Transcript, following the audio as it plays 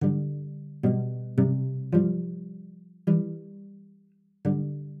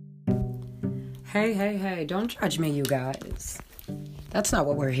Hey, don't judge me, you guys. That's not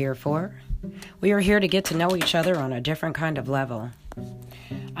what we're here for. We are here to get to know each other on a different kind of level.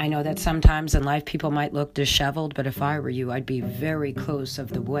 I know that sometimes in life people might look disheveled, but if I were you, I'd be very close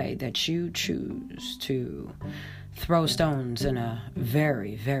of the way that you choose to throw stones in a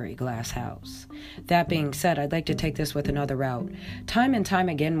very, very glass house. That being said, I'd like to take this with another route. Time and time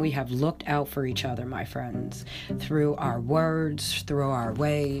again, we have looked out for each other, my friends, through our words, through our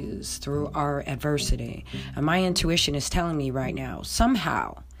ways, through our adversity. And my intuition is telling me right now,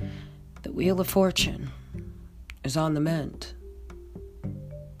 somehow, the Wheel of Fortune is on the mend.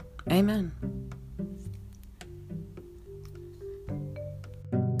 Amen.